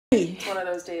one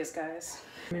of those days, guys.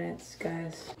 Minutes,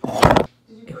 guys.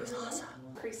 It was awesome.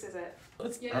 Increases it.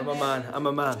 I'm a man. I'm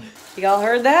a man. You all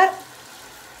heard that?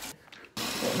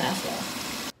 Put mask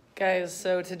on. Guys,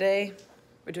 so today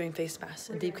we're doing face masks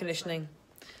and deep conditioning.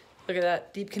 Look at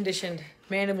that, deep conditioned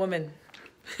man and woman.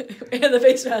 And the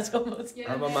face mask almost.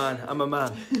 I'm a man. I'm a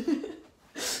man.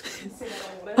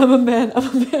 I'm a man. I'm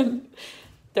a man.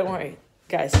 Don't worry,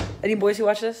 guys. Any boys who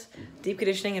watch this, deep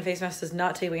conditioning and face mask does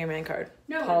not take away your man card.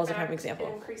 No, Paul's a in fact, prime example.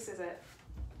 It increases it.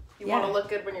 You Yeah. want to look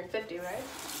good when you're 50, right?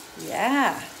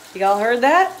 Yeah. You all heard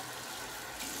that?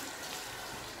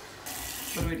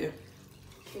 What do we do?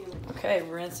 Okay,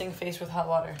 we're rinsing face with hot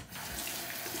water.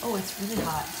 Oh, it's really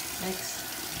hot. Yikes.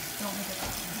 Don't make it that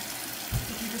way.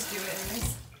 If you just do it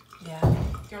anyways. Yeah. Do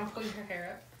you want to pull your hair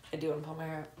up? I do want to pull my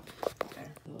hair up. Okay.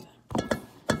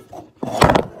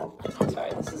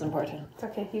 Sorry, this is important. It's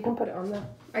okay. You can put it on the...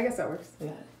 I guess that works.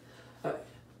 Yeah. Okay.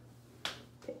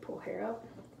 Okay, pull hair up.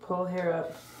 Pull hair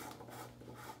up.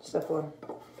 Step 1.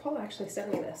 Paul actually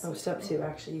sent me this. Oh, step 2,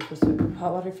 actually. You're supposed to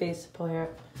hot water face, pull hair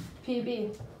up.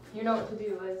 PB. You know what to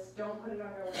do, Liz. Don't put it on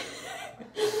your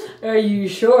lips. Are you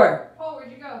sure? Paul,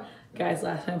 where'd you go? Guys,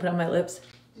 last time I put it on my lips.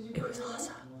 It was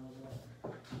awesome.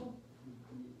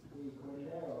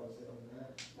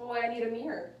 Boy, I need a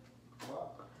mirror.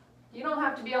 You don't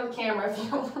have to be on the camera if you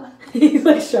don't want. He's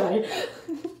like shy.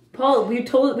 Paul, we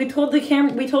told the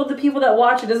people that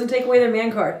watch it doesn't take away their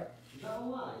man card.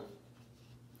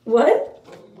 What?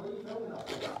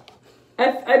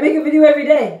 I make a video every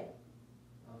day.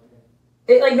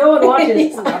 It, like no one watches.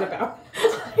 He's not about.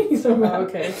 He's so mad.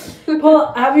 Okay.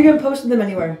 Paul, have you been posting them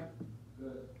anywhere?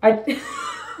 Okay,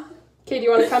 do you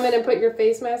want to come in and put your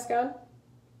face mask on?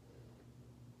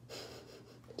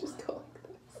 Just go like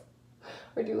this.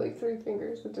 Or do like 3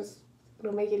 fingers.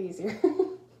 It'll make it easier.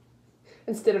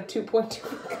 Instead of 2.2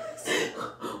 fingers.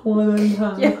 One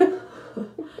time. Yeah.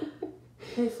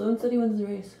 Hey, Sloan said he wins the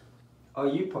race.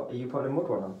 Oh, you putting a mud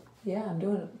one on? Yeah, I'm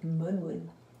doing a mud one.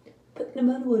 Putting a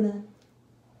mud one on.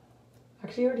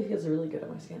 Actually, it already feels really good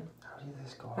on my skin. How do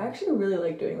this go? I actually really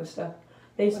like doing this stuff.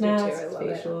 Face I do too, masks, I love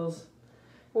it. facials.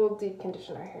 We'll deep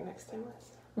condition our hair next time,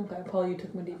 Liz. Okay, Paul, you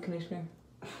took my deep conditioner.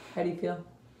 How do you feel?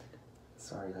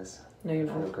 Sorry, Liz. No, you're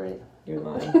I feel not. great. You're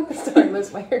lying. Sorry,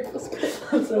 Liz, my hair feels good.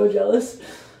 I'm so jealous.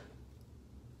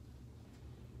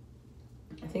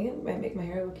 I think it might make my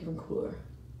hair look even cooler.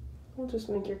 We'll just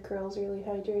make your curls really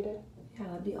hydrated. Yeah,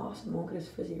 that'd be awesome. Won't get as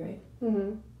frizzy, right?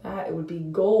 Mm-hmm. That, it would be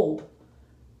gold.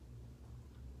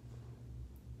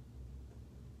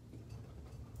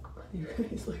 Your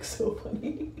eyes look so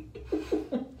funny. I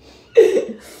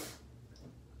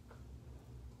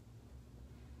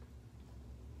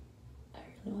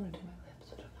really want to do my lips,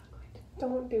 but I'm not going to.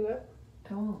 Don't do it.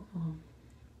 I won't.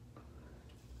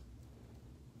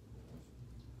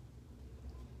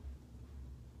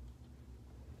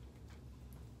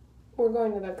 We're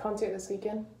going to the concert this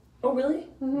weekend. Oh, really?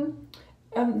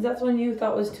 Mm-hmm. That's when you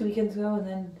thought was 2 weekends ago, and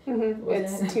then... Mm-hmm.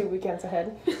 Wasn't It's 2 weekends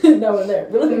ahead. Now we're there.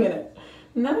 We're living in it.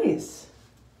 Nice.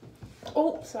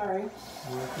 Oh, sorry.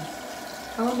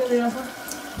 How long did they on for?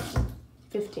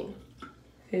 15.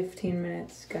 15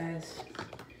 minutes, guys.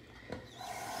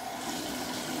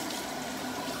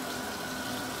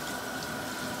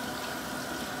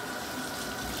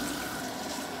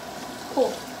 Cool.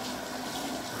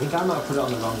 I think I might have put it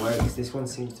on the wrong way because this one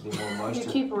seems to be more moisture.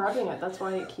 You keep rubbing it. That's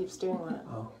why it keeps doing that.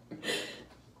 Oh.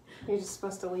 You're just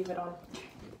supposed to leave it on.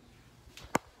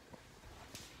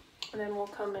 And then we'll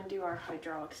come and do our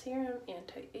hydraulic serum,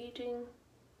 anti-aging.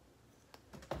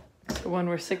 So when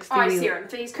we're 60... Eye serum,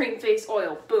 face cream, face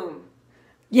oil. Boom.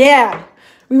 Yeah!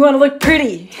 We want to look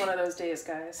pretty! It's one of those days,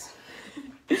 guys.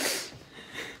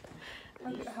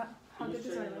 How good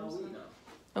is our nose?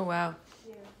 Oh, wow.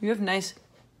 Yeah. You have nice...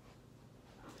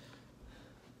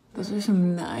 Those are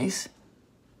some nice...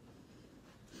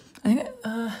 I think...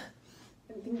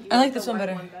 I like this one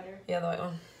better. Yeah, the white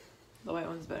one. The white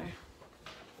one's better.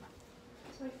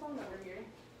 Is my phone over here?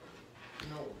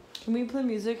 No. Can we play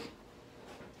music?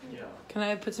 Yeah. Can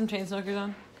I put some Chainsmokers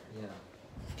on? Yeah.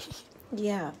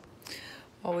 Yeah.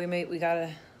 While we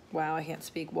gotta... Wow, I can't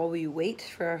speak. While we wait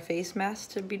for our face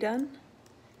mask to be done,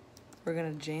 we're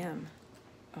gonna jam.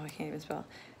 Oh, I can't even spell.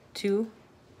 To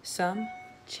some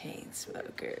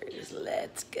Chainsmokers.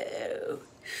 Let's go.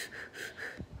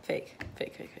 Fake.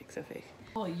 So fake.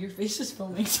 Oh, your face is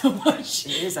foaming so much.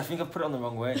 It is. I think I put it on the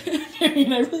wrong way.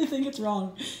 Darian, I really think it's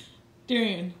wrong.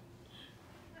 Darian.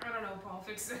 I don't know, Paul.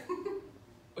 Fix it.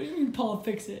 What do you mean, Paul,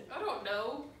 fix it? I don't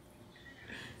know.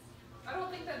 I don't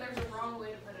think that there's a wrong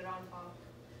way to put it on, Paul.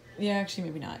 Yeah, actually,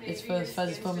 maybe not. Maybe It's your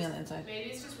fuzz skin's foamy just- on the inside. Maybe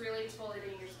it's just really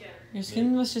exfoliating your skin. Your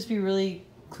skin must just be really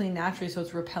clean naturally, so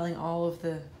it's repelling all of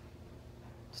the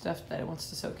stuff that it wants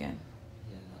to soak in.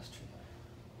 Yeah, that's true.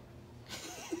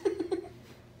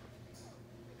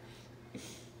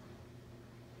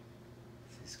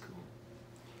 This is cool.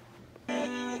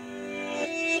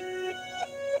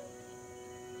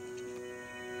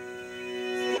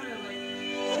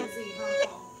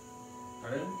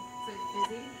 Pardon?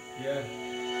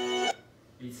 Yeah.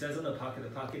 It says on the pocket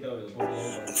though, it'll go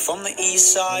over. I'm from the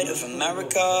east side of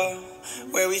America,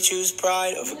 where we choose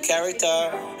pride over character.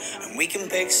 And we can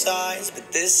pick sides,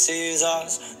 but this is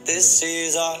us, this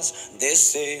is us,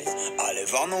 this is. I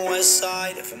live on the west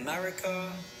side of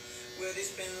America, where they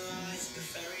spin lies, the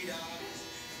fairy lies.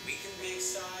 And we can pick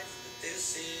sides, but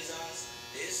this is us,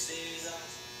 this is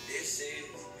us, this is.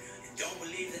 And don't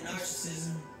believe the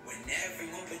narcissism, when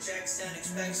everyone projects and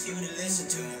expects you to listen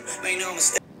to them. Make no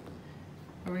mistake.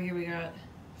 Over here we got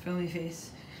filmy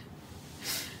face.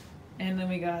 And then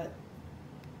we got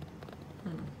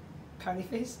pouty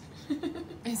face.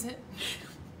 Is it?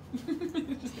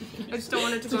 I just don't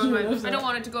want it to go in my mouth. I don't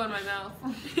want it to go in my mouth.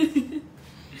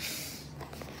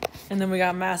 And then we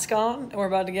got mask on, and we're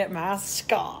about to get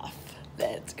mask off.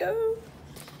 Let's go.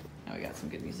 Now we got some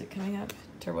good music coming up.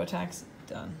 TurboTax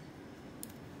done.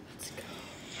 Let's go.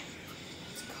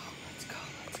 Let's go. Let's go.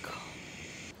 Let's go.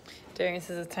 Darian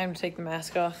says it's time to take the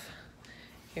mask off.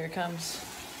 Here it comes.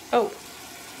 Oh,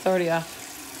 it's already off.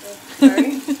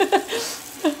 Sorry.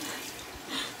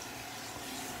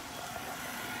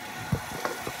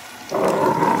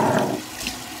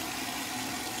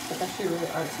 That's actually a really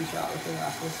artsy shot with the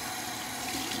glasses.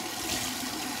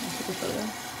 I'll take a photo.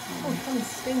 Oh, it kind of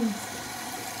stings.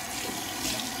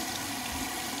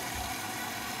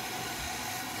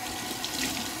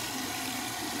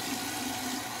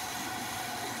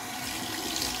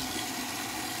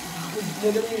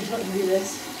 Literally, you can't do this.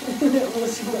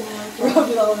 Almost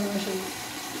rubbed it all over my shirt.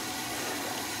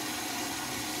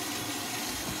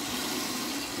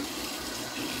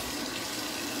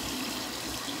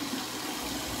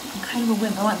 I'm kind of a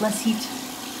wimp. I want less heat.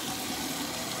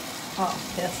 Oh,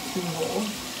 that's too low.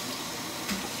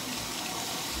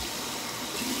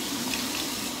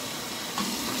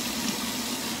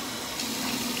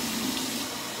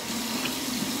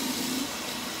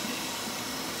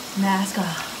 Mask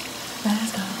off.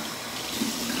 Mask off.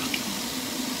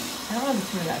 I don't have to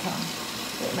turn that on.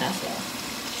 But mask off.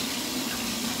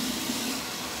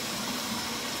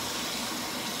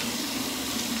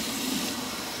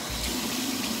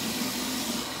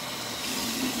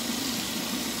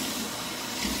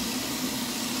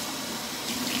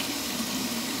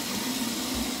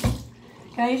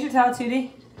 Can I use your towel,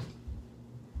 Tootie?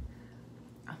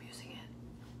 I'm using it.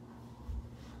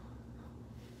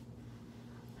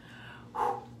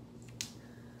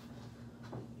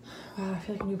 Wow, I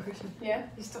feel like a new person. Yeah?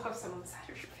 You still have some on the side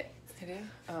of your face. I do?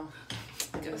 Oh.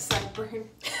 Like a sideburn.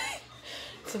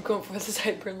 So I'm going for the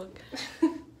sideburn look.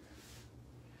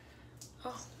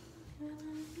 Oh.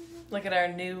 Look at our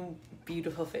new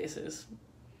beautiful faces.